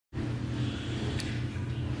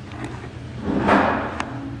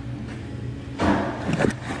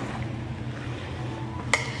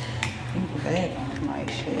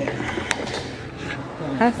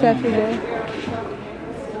Hi, Safi, babe.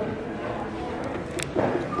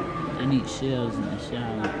 I need shells in the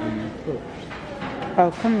shower and the cook.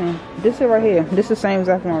 Oh, come in. This is right here. This is the same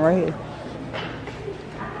exact one right here.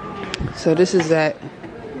 So this is at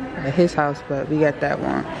his house, but we got that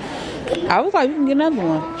one. I was like, we can get another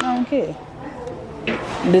one. I don't care.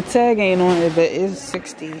 The tag ain't on it, but it's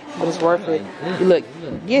 60. But it's worth it. Look,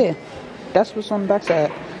 yeah, that's what's on the back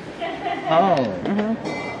side. Oh.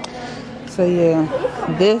 So yeah,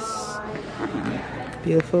 this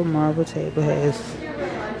beautiful marble table has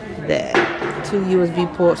that. 2 USB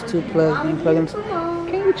ports, 2 plugs, and plug them.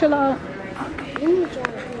 Can you chill out? You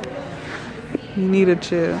need a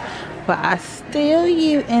chill. But I stare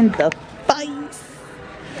you in the face.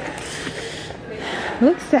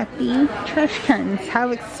 Look, Sappy. Trash cans.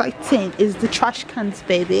 How exciting is the trash cans,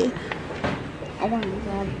 baby? I don't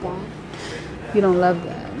love that. You don't love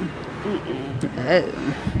that?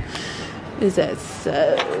 Oh. Is that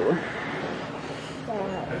so?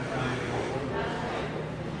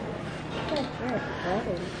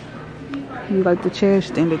 You like the chairs?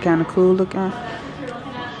 Think they're kind of cool looking?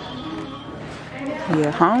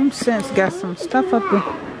 Yeah, HomeSense got some stuff up there.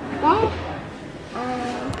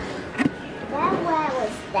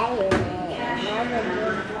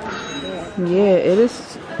 Yeah, it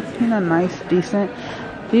is, you know, nice, decent.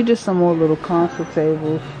 These just some more little console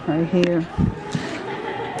tables right here.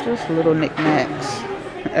 Just little knickknacks,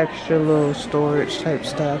 extra little storage type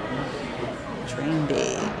stuff. Dream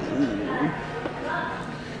big.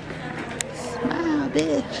 Smile,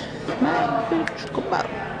 bitch. Smile, bitch. Come out.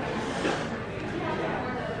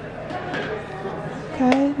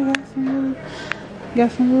 Okay, we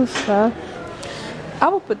got some little stuff. I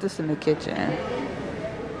will put this in the kitchen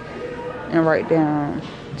and write down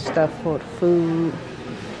stuff for the food.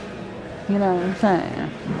 You know what I'm saying?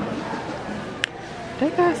 They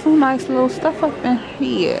got some nice little stuff up in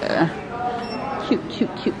here. Cute,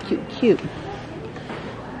 cute, cute, cute, cute.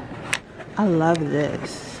 I love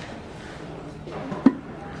this.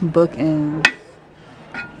 Bookends.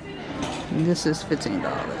 This is $15.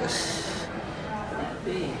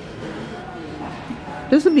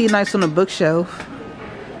 This would be nice on a bookshelf.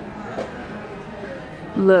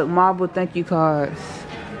 Look, marble thank you cards.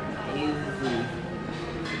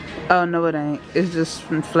 Oh, no it ain't. It's just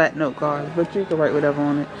flat note cards, but you can write whatever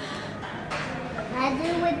on it. I do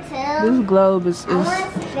it too. This globe is I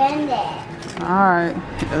want to spend it. alright.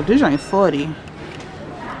 Oh, this ain't 40.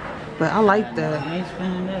 But I like that. I ain't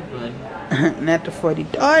spending that, buddy. Not the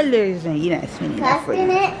 $40. And you're not spending that Cussing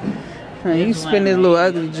it. You spend this little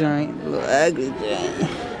ugly joint. Little ugly joint.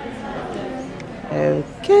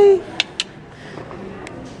 Okay.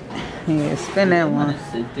 Yeah, spend that one.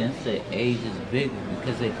 I sit there and say age is bigger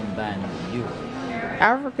because they combine with Europe.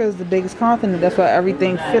 Africa is the biggest continent. That's why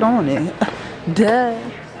everything fit on it. Duh.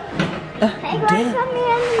 Hey, guys, come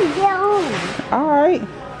here and get on. Alright.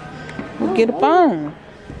 We'll get up on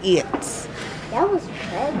it. That was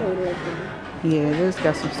crazy looking. Yeah, this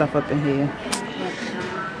got some stuff up in here.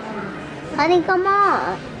 Honey, come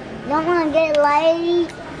on. Don't want to get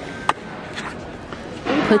late.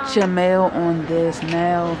 Put your mail on this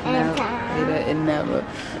now. It never.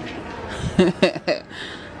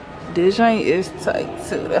 This joint is tight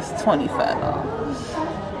too. That's $25.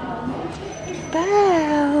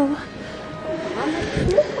 Bow.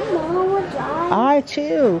 Alright,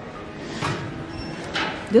 chill.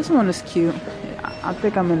 This one is cute. I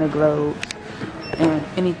think I'm in the globe. And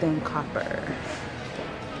anything copper.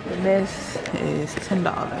 And this is $10.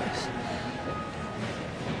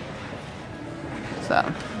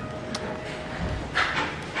 So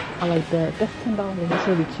I like that. That's $10. That's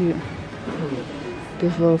really cute.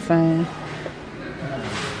 This little fan.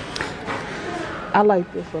 I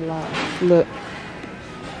like this a lot. Look.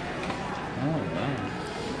 Oh, wow.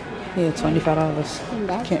 Yeah,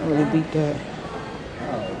 $25. Can't really beat that.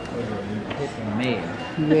 Oh, it's a mail.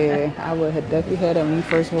 Yeah, I would have definitely had that when you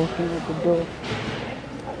first walked in at the door.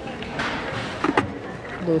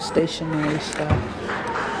 Little stationery stuff.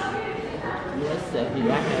 Yes, sir. I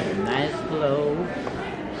have a nice globe.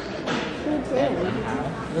 At my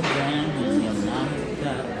house. Look down and your mom's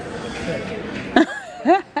got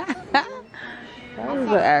That was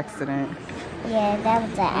an accident. Yeah, that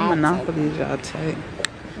was an accident. Monopoly y'all take.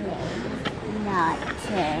 Not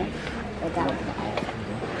without that.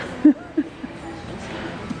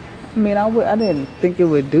 I mean, I didn't think it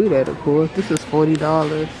would do that, of course. This is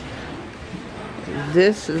 $40.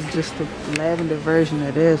 This is just the lavender version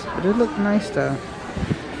of this, but it looked nice though.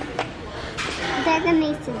 That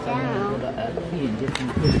needs to down.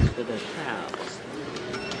 different places for the towels.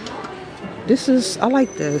 This is, I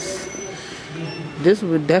like this. This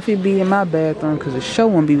would definitely be in my bathroom because the show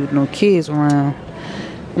won't be with no kids around.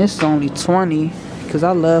 This is only 20 because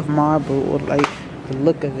I love marble or like the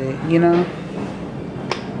look of it, you know?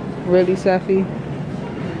 Really, Safi?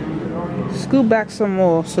 Scoot back some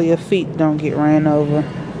more so your feet don't get ran over.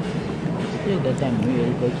 Still got that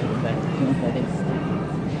mirror. Go to the bathroom.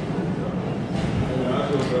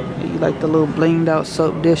 You like the little blinged out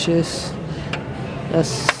soap dishes?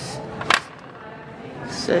 That's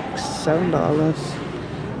 $7.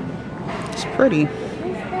 It's pretty.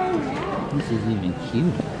 This is even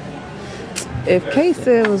cute. If Kay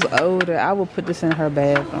said it was older, I would put this in her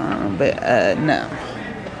bathroom, but no.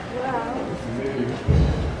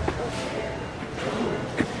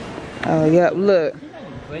 Oh yeah, look.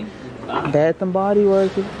 Bath and Body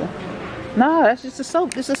Works. Nah, that's just a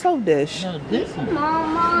soap. It's a soap dish. No, this one.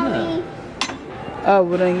 Mommy. Oh,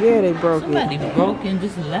 well then yeah, they broke Somebody it. broke and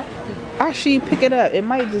just left it. Actually, pick it up. It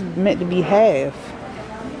might just meant to be half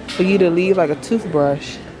for you to leave like a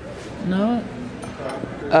toothbrush. No.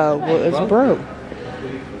 Oh, well it's broke.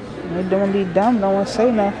 They don't be dumb. Don't want to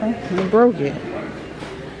say nothing. They broke it.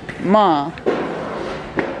 Ma.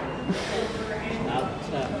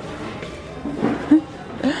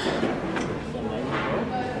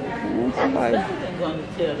 Somebody.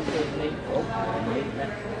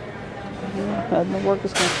 The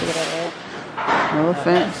workers can figure that out. No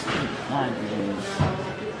offense.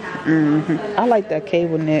 I like that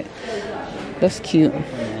cable knit. That's cute.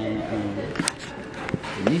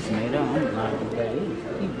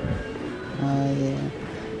 Oh yeah.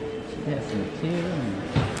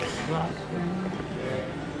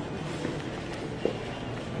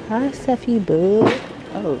 Hi, Steffi Boo.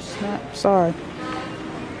 Oh snap! Sorry.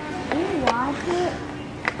 You watch it?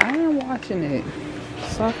 I am watching it.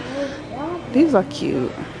 So, these are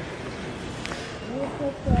cute.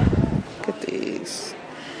 Look at these.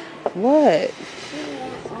 What?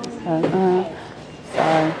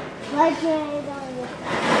 Sorry.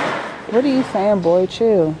 What are you saying, boy?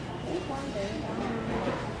 Chill.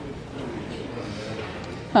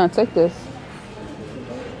 Huh, take this.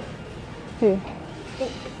 Here.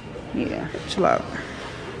 Yeah, chill out.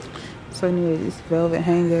 So anyway, this velvet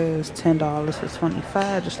hanger is $10 for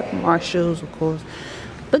 $25, just like Marshall's, of course.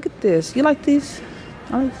 Look at this. You like these?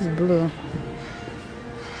 I like this blue.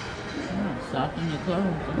 Soften your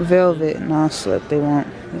clothes. Velvet, non-slip. They want,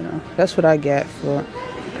 you know. That's what I got for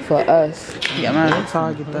us. Yeah, I'm not at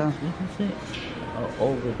Target though.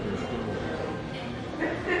 Over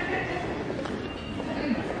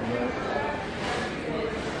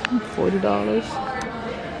 $40.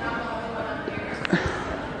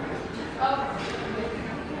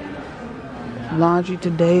 Laundry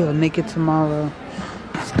today or naked tomorrow.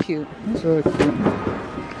 It's cute. It's really cute.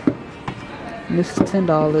 And this is $10.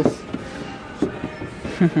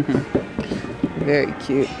 Very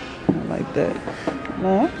cute. I like that.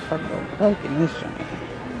 Man, I'm fucking liking this joint.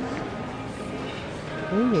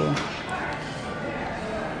 Ooh.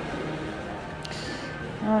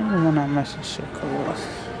 I don't even want that much of shit cost.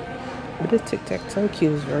 But this tic-tac-toe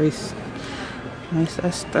cute is very nice.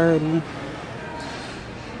 That's sturdy.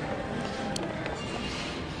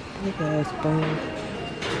 Big ass bowl.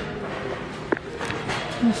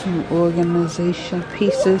 And some organization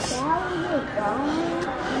pieces.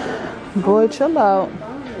 Boy, chill out.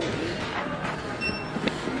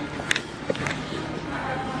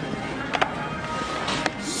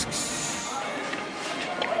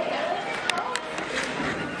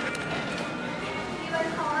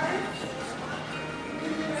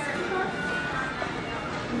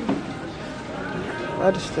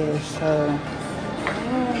 Registers, so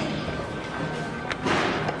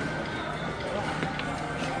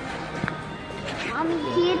Mommy,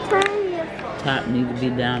 can you turn your phone? top need to be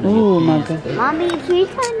down. oh my god. Mommy, can you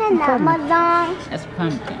turn the Amazon? That's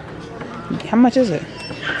pumpkin. How much is it?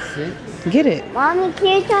 6. Get it. Mommy,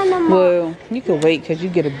 can you turn the Well, you can wait because you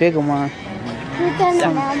get a bigger one. Can you turn the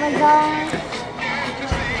Amazon?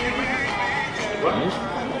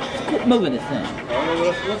 Quit moving this thing.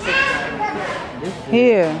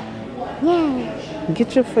 Here, Yeah.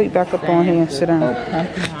 get your feet back up on here and sit Oh, down.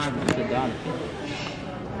 pumpkin harvest $1.50.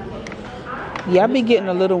 Yeah, I be getting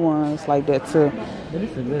the little ones like that too. But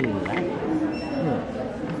this is really light. Look,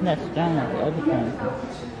 it's not strong like the other pumpkin.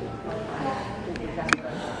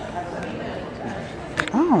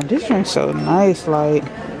 Oh, this drink's so nice. Like,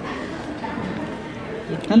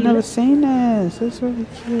 I've never seen this. It's really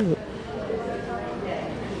cute.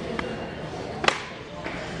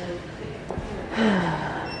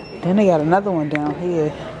 Then they got another one down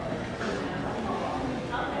here.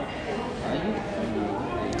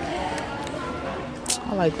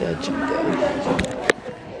 I like that junk.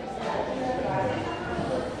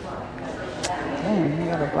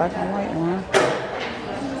 a black and white one.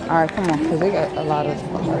 Alright, come on, because they got a lot of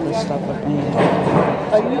other stuff up in here.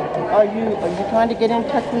 Are you trying to get in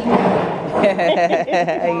touch with me?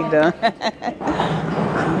 How you doing?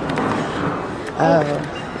 Oh,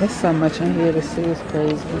 there's so much in here to see. It's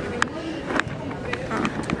crazy.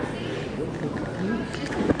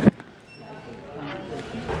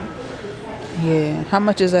 Yeah. How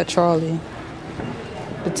much is that, Charlie?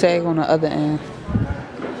 The tag on the other end.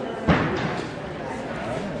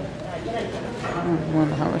 I don't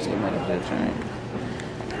wonder how much they made up that joint.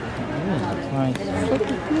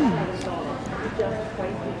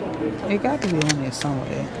 It got to be on there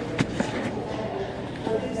somewhere.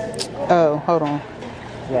 Oh, hold on.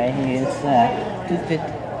 Right here inside. 250.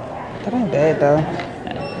 That ain't bad though.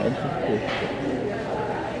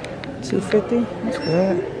 250? That's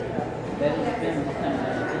good.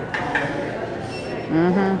 I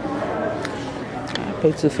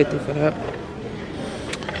paid $250 for that.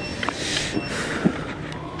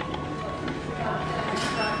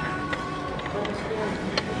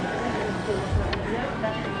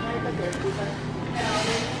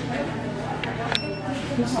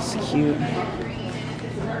 This is cute.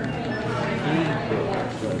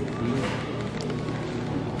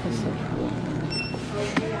 That's so cool.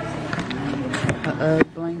 A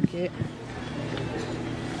blanket.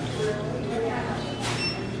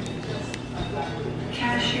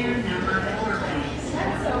 Cashier number 4, please.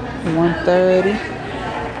 130.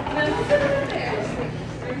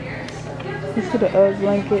 You see the UGG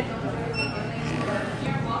blanket?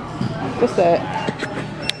 What's that?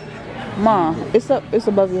 Ma, it's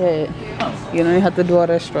above your head. You don't have to do all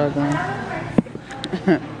that struggling.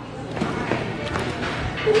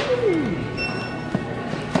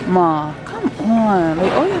 Ma, come on.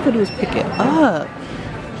 Like, all you have to do is pick it up.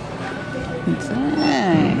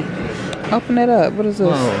 Dang. Open it up. What is this?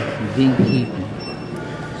 Oh, beekeeping.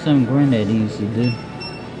 Some granddaddy used to do.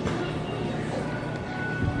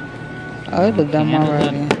 Oh, it looked dumb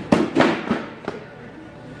already.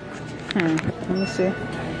 Let me see.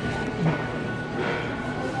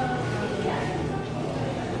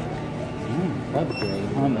 Upgrade,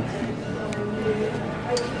 hummus.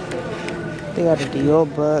 They got a Dior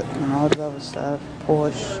book and all the other stuff.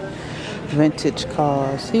 Porsche, vintage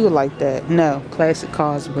cars. He would like that. No, classic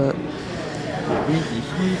cars book. Vintage,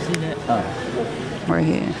 where you see that? Oh. Right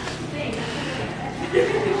here.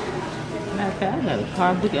 Matter of fact, I got a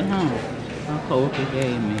car book at home. My coworker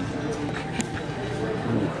gave me.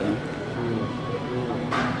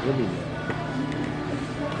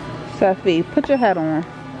 Safi, put your hat on.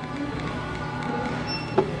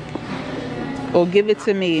 Or give it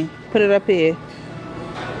to me. Put it up here.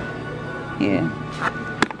 Yeah.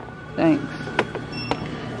 Thanks.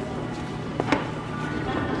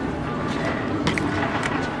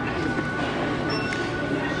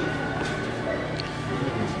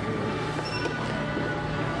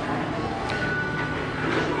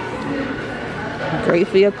 Great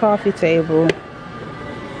for your coffee table.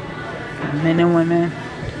 Men and women.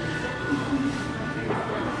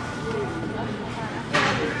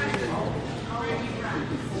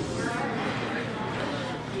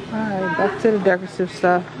 Alright, back to the decorative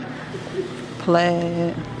stuff.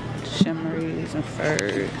 Plaid, shimmeries, and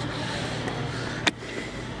furs.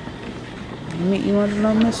 Meet you under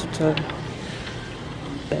no mistletoe.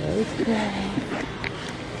 Very cool.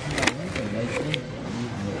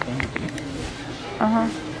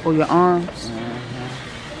 For your arms.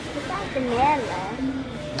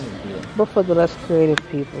 But for the less creative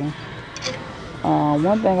people.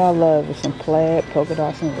 One thing I love is some plaid, polka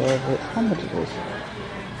dots, and velvet. How much is this?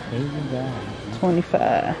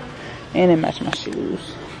 $25. And it matches my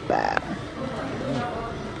shoes. Wow.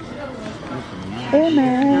 Hey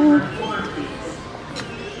man.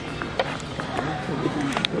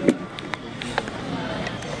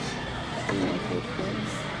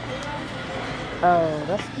 Oh,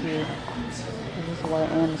 that's cute. This is white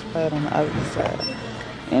and it's plaid on the other side.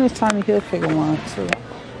 And it's Tommy Hilfiger one too.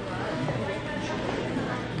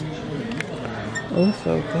 Oh, it's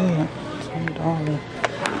so good. $20.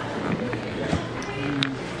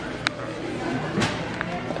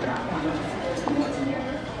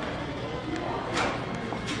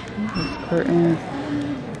 This curtain.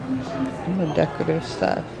 The decorative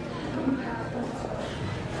stuff.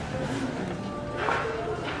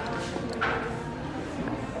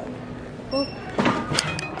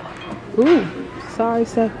 Ooh, sorry,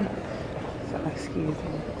 Sophie. Sorry, excuse me.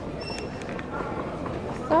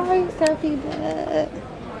 Sorry, Sophie, but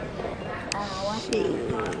shit.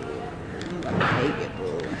 I'm gonna take it,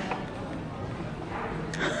 boo.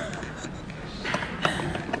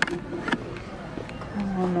 I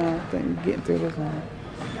don't know. I think getting through this one.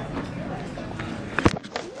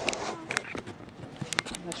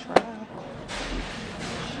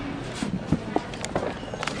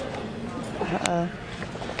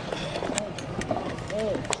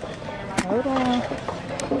 Hold on.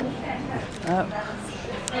 Up.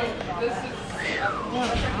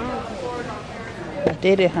 I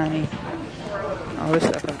did it, honey. All this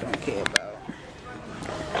stuff I don't care about.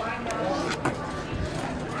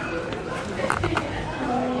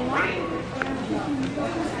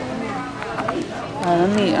 Let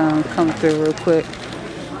me come through real quick.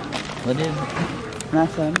 What is it? And I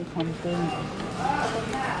said, let me come through.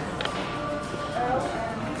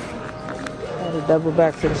 Had to double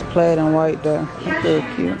back to this plaid and white though. That's very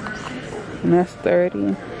cute. And that's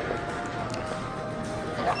 30.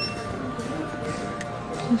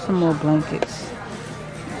 There's some more blankets.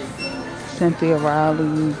 Cynthia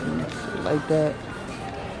Riley's and shit like that.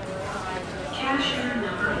 Cashier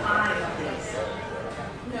number 5, please.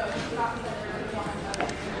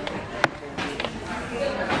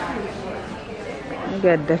 We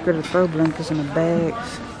got decorative throw blankets in the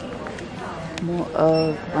bags. More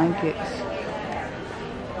blankets.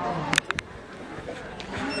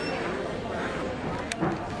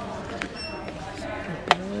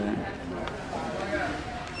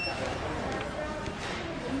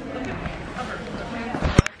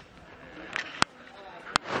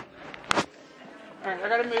 Alright, I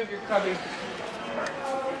gotta move your cubby.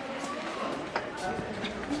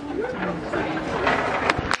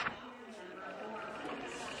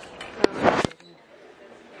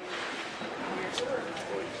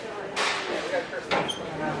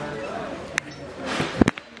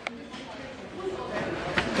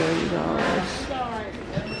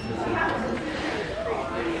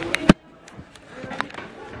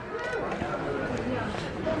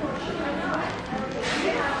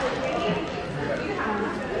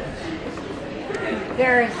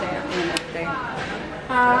 There is that one up there.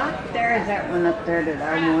 Huh? There is that one up there that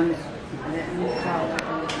I wanted. That new color.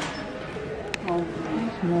 Oh,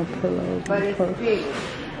 there's more pillows. But it's big.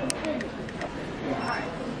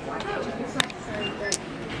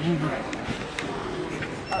 Here we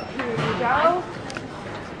go.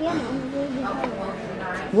 Yeah,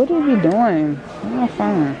 What are you doing? I'm not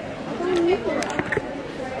fine.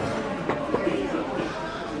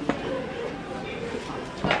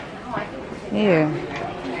 Yeah.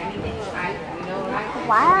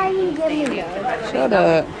 why are you giving me those? Shut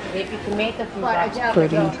up. If you can make a few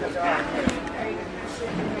Pretty.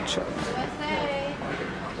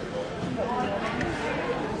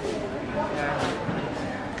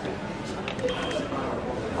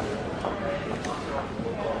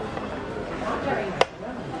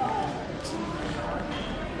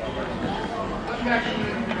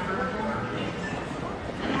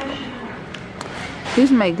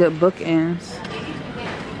 These make good bookends.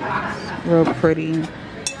 Real pretty.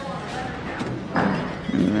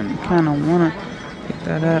 Even kind of want to pick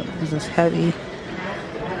that up because it's heavy.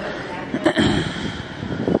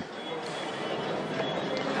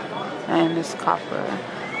 And it's copper.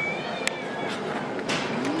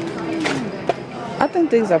 I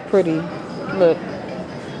think these are pretty. Look,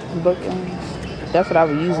 bookends. That's what I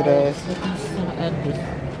would use it as.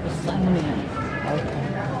 Okay.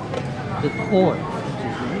 The cord, which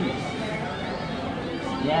is real.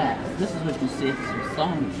 Yeah, this is what you said was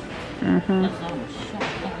Sony. Mm-hmm. That's all the shot.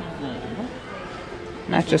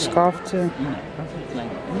 Match your scarf too. Yeah, perfect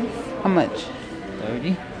like this. How much?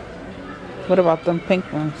 30. What about them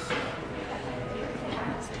pink ones?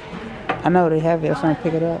 I know they have it, so I'm gonna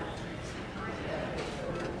pick it up.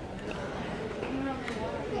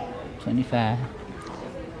 25.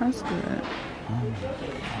 That's good. Oh my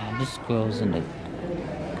God, this girl's in the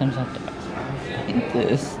comes out the like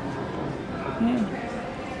this. Yeah.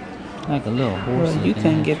 Like a little horse. Well, you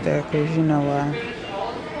can't get that because you know why.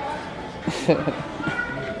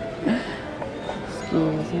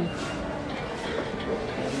 Excuse me.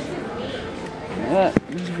 Yeah,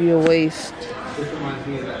 this be a waste.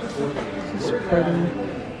 This is pretty.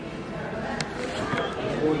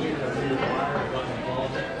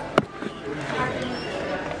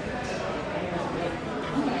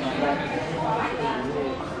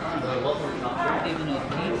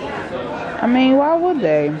 I mean, why would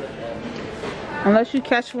they? Unless you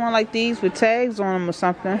catch one like these with tags on them or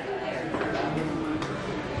something.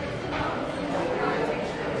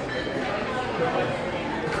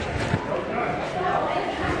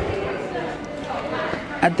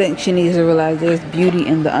 I think she needs to realize there's beauty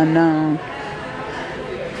in the unknown.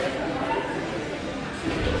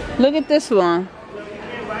 Look at this one.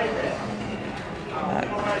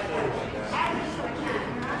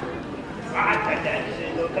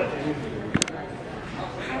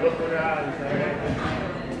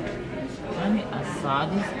 Honey, I saw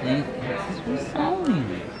this thing. This was Sony.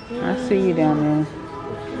 I see you down there.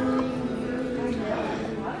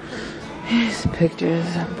 pictures.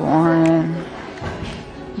 Boring.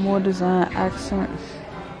 More design accents.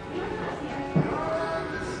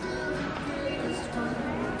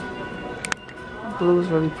 Blue is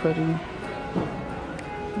really pretty.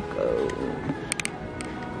 Go.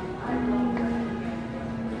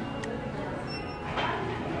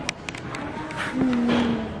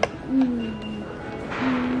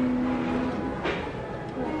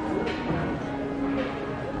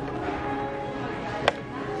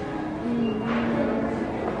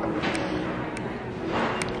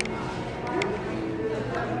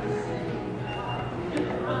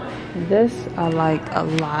 This I like a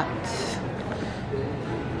lot.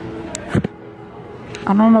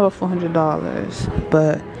 I don't know about $400,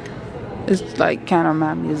 but it's like kind of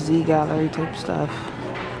remind me of Z Gallery type stuff.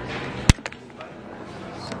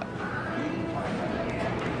 So,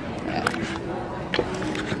 yeah.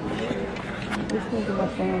 This is my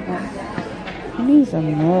favorite. He needs a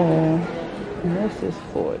mirror, and this is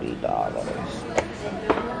 $40.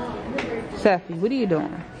 Safi, what are you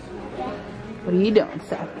doing? What are you doing,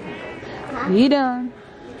 Safi? What are you doing?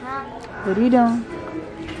 What are you doing?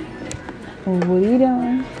 What are you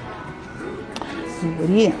doing? What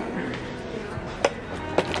are you doing?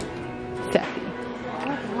 Safi.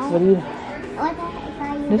 What are you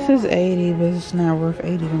doing? This is 80, but it's not worth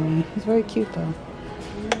 80 to me. It's very cute though.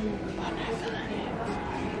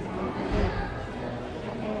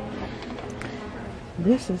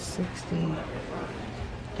 This is 60.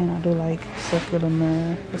 And I do like circular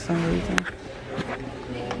mirror for some reason.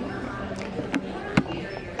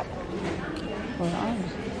 Well, I'm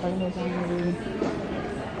just playing this on movie.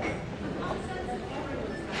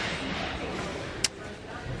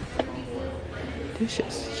 This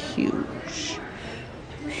is huge.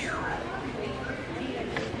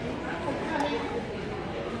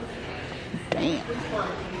 Damn.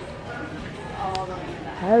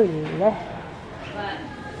 Holy.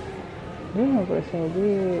 This one was so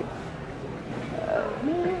big.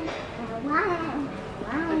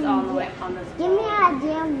 It's all the way on this. Give me a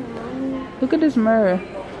damn one. Look at this mirror.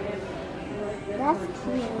 That's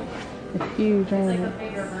cute. It's huge, ain't it?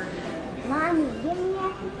 Mommy, give me a...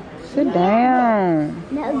 Sit down.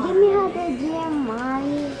 No, give me her the damn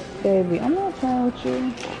mommy. Baby, I'm not playing with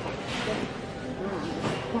you.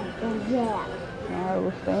 Yeah. Alright,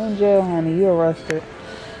 we'll stay in jail, honey. You arrested.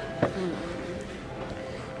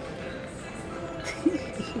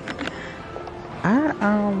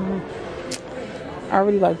 I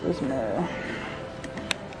really like this mirror.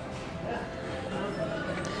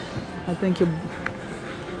 I think your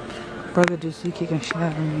brother just kicking shit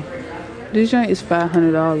out of me. This joint is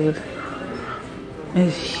 $500.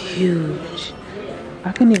 It's huge.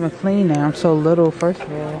 I couldn't even clean that. I'm so little, first of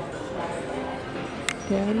all.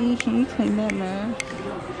 Daddy, can you clean that, man?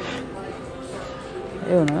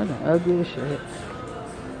 Ew, no, that's ugly as shit.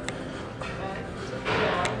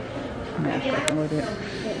 I'm not fucking with it.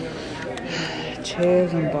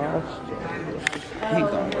 Chairs and bars ain't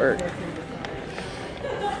gonna work.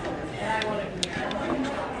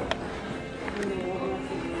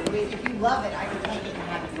 If you love it, I can take it and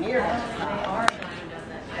have it near us.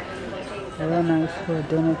 Real nice for a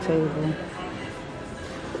dinner table.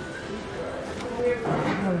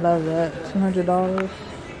 I love that. $200.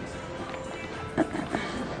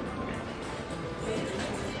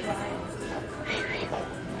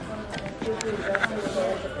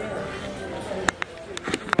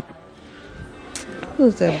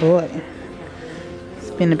 Who's that boy? It's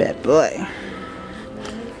been a bad boy.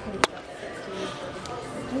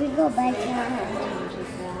 We go back to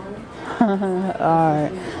her.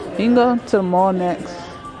 Alright. You can go to the mall next.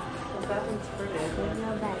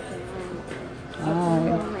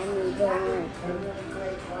 Alright.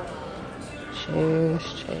 Chairs.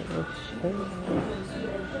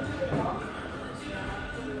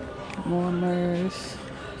 More mirrors.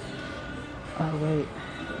 Oh, wait.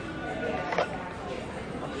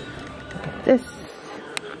 Look at this.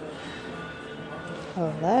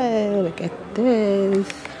 Hello, look at this.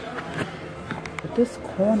 But this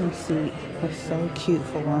corner seat is so cute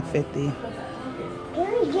for $150. Can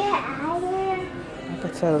we get out of here? I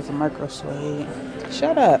could tell it's a micro suede.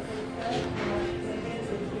 Shut up.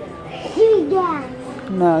 Sit down.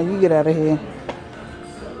 No, you get out of here.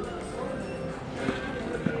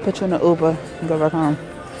 Put you in the Uber and go back home.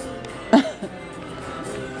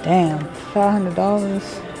 Damn,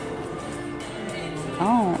 $500.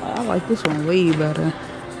 I like this one way better.